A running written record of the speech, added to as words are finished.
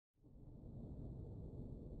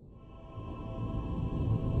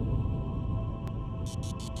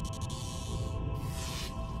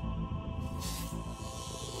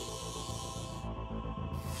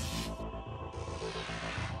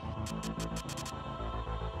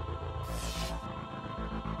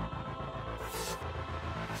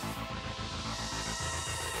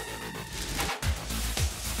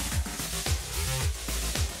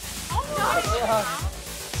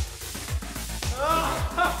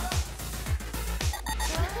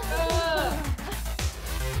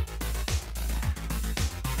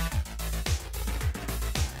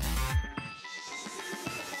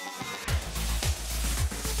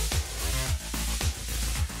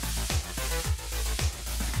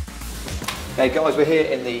Okay guys, we're here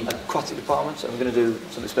in the aquatic department and we're going to do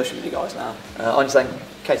something special with you guys now. I understand,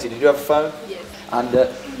 Katie, did you have a phone? Yes. And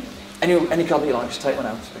any colour you like, just take one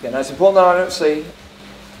out. Okay, now it's important that I don't see,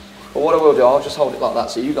 but what I will do, I'll just hold it like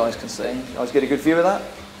that so you guys can see. You guys get a good view of that?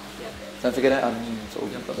 Yep. Don't forget it, I'm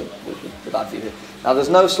sort of got the bad view here. Now there's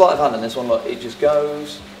no sleight of hand in this one, look, it just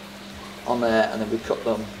goes on there and then we cut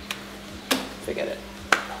them, forget it,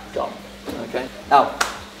 gone. Okay, now,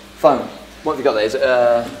 phone, what have you got there? Is it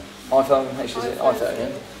iPhone, HTC, iPhone, yeah?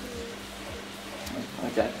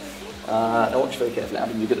 Okay. Now watch very carefully. I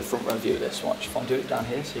mean, you get the front row view of this. Watch, if I do it down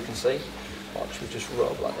here so you can see. Watch, we just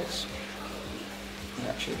rub like this. You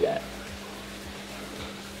actually get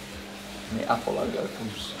and the Apple logo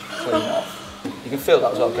comes clean off. You can feel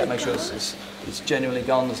that as well. Okay, make sure it's genuinely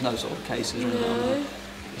gone. There's no sort of cases or anything on there.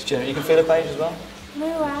 It's genuine. You can feel the page as well. No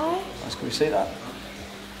way. Nice. Can we see that?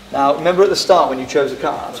 Now, remember at the start when you chose a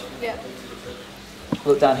card? Yeah.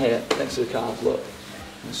 Look down here, next to the card, look.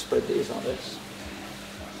 And spread these like this.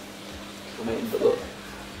 I mean, but look.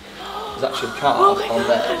 There's actually a card on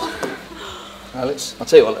there. Now I'll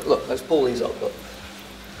tell you what, look, let's pull these up, look.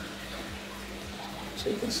 So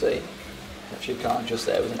you can see, actually a card just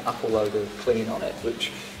there with an Apple logo clean on it,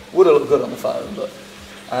 which would have looked good on the phone, but,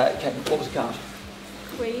 okay, what was the card?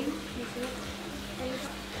 Queen.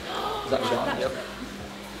 Is that right? Yep.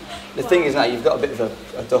 The thing is now you've got a bit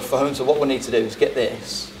of a duff phone, so what we need to do is get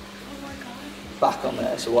this back on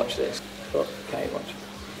there, so watch this. Look, okay, watch.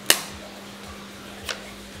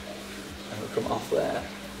 And it'll come off there.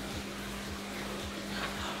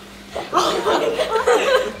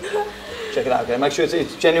 Check it out, okay? Make sure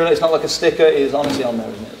it's genuine, it's not like a sticker, it is honestly on there,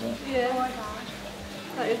 isn't it? Yeah. Oh my god.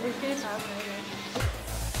 That is wicked.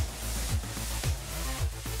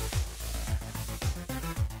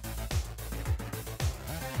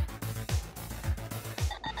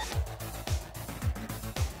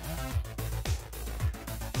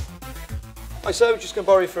 Hi sir, we're just going to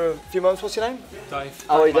borrow you for a few moments. What's your name? Dave.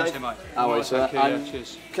 How are you, Dave? Mate. How are you, sir? Yeah,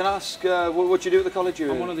 cheers. Can I ask, what do you do at the college?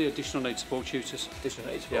 I'm one of the additional needs support tutors. Additional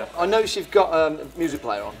needs support? Yeah. I noticed you've got a music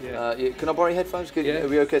player on. Yeah. Can I borrow your headphones? Yeah. Are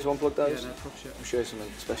we okay to unplug those? Yeah, no problem. I'll show you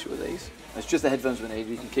something special with these. It's just the headphones we need.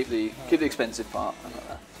 You can keep the expensive part. Like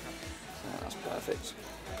that. So that's perfect.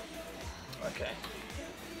 Okay.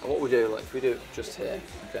 And what we do, like, if we do it just here,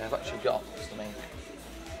 okay, I've actually got just the main.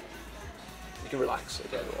 You can relax,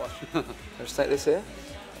 okay, but watch. I'll just take this here.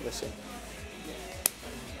 Listen.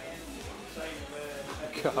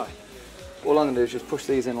 God. All I'm going to do is just push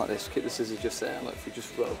these in like this, keep the scissors just there, like if you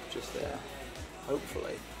just rub just there,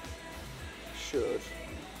 hopefully, should.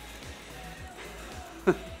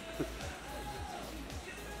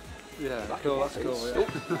 Yeah, cool, that's cool, yeah.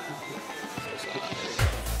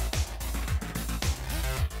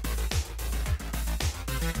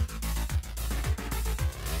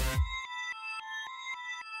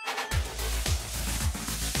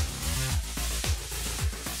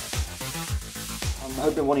 I'm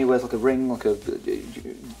hoping one of you wears like a ring, like a,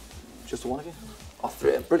 just the one of you? Oh,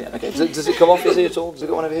 brilliant, okay. Does it come off easy at all? Does it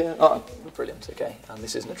got one over here? Oh, brilliant, okay. And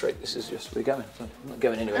this isn't a trick, this is just, we're going. So I'm not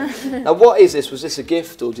going anywhere. Now what is this? Was this a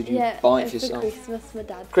gift or did you buy it for yourself? Yeah, Christmas, my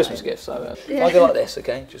dad. Christmas gift, so I go like this,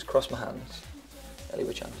 okay? Just cross my hands. Ellie,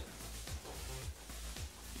 which hand?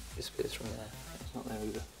 Disappears from there. It's not there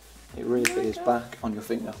either. It really appears back on your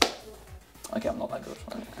finger. Okay, I'm not that good.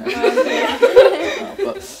 Right?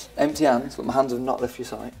 But empty hands, but my hands have not left your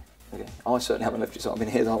sight. Okay, I certainly haven't left your sight. I've been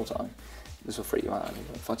here the whole time. This will freak you out.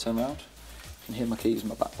 If I turn around, you can hear my keys in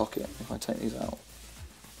my back pocket. If I take these out,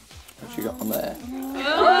 what you got on there?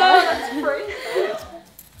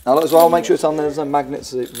 Now look as well, make sure it's on there. There's no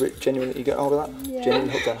magnets. Genuinely, you get hold of that? Yeah.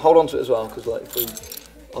 Genuinely hooked on. Hold on to it as well, because like if we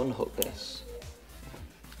unhook this,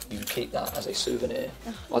 you can keep that as a souvenir.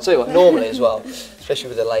 I'll tell you what, normally as well, especially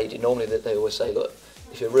with a lady, normally they always say, look,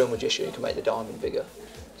 if you're a real magician, you can make the diamond bigger.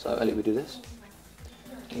 So, Ellie, we do this.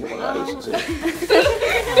 You get one of those.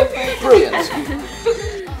 Brilliant.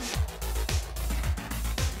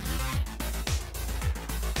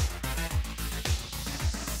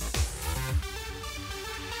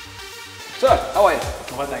 So, how are you?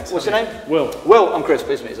 Hi, thanks. What's your name? Will. Will, I'm Chris,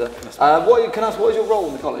 pleased to meet you, sir. Can I ask, what is your role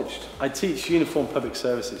in the college? I teach uniform public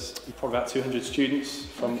services. Probably about 200 students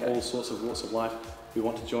from all sorts of walks of life who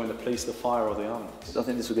want to join the police, the fire or the army. I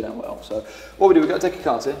think this will go down well. So what we do, we've got to take a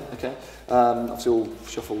card in, okay? Obviously all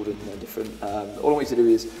shuffled and different. All I want you to do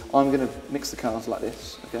is, I'm going to mix the cards like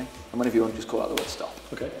this, okay? And whenever you want, just call out the word stop.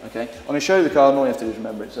 Okay. Okay? I'm going to show you the card and all you have to do is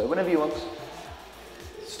remember it. So whenever you want.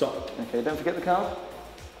 Stop. Okay, don't forget the card.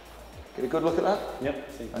 Get a good look at that. Yep.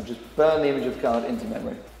 And just burn the image of the card into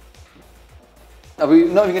memory. Now, we're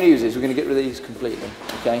not even going to use these, we're going to get rid of these completely,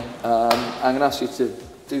 okay? I'm going to ask you to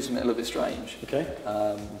do something a little bit strange. Okay.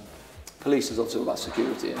 Police is obviously all about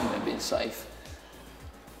security and being safe.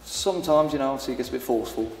 Sometimes, you know, obviously it gets a bit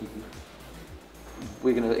forceful.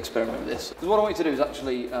 We're going to experiment with this. Because what I want you to do is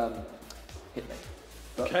actually hit me.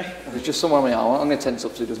 But Okay. if it's just somewhere on my arm, I'm going to tense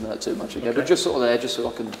up so it doesn't hurt too much, okay? But just sort of there, just so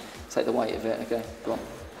I can take the weight of it, okay? Go on.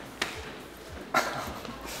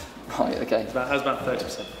 Right, okay. That's about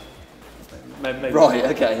 30%. Maybe. Right,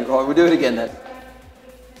 okay, right, we'll do it again then.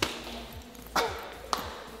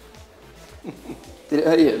 Did it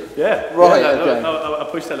hurt you? Yeah. Right, yeah, okay. No, I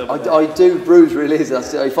pushed that a little bit. I do bruise really easy.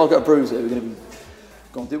 If I've got a bruise here, we're going to be...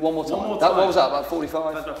 Go on, do it one more time. One more What time. was that, about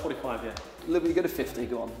 45? That's about 45, yeah. A little bit, you go to 50,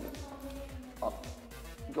 go on. Up.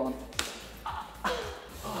 Go on.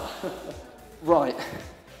 Right.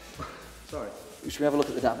 Sorry. Should we have a look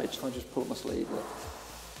at the damage? Can I just pull up my sleeve? Look.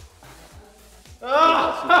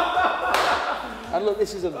 And look,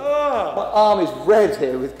 this is a... My arm is red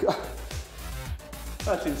here with...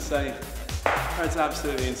 That's insane. That's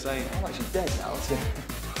absolutely insane. I'm actually dead now.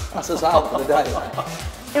 That's us out for the day.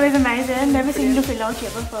 It was amazing. Never seen you feel like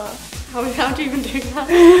it before. How do you even do that?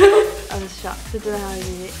 I was shocked. I don't know how you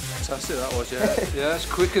did it. Fantastic that was, yeah. Yeah, it's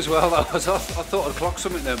quick as well. That was. I thought I'd clock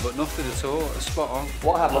something then, but nothing at all. Spot on.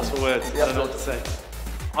 What happened? Lots of words. I don't know what to say.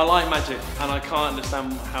 I like magic, and I can't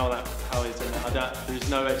understand how he's doing it. There's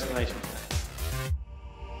no explanation for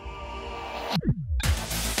that.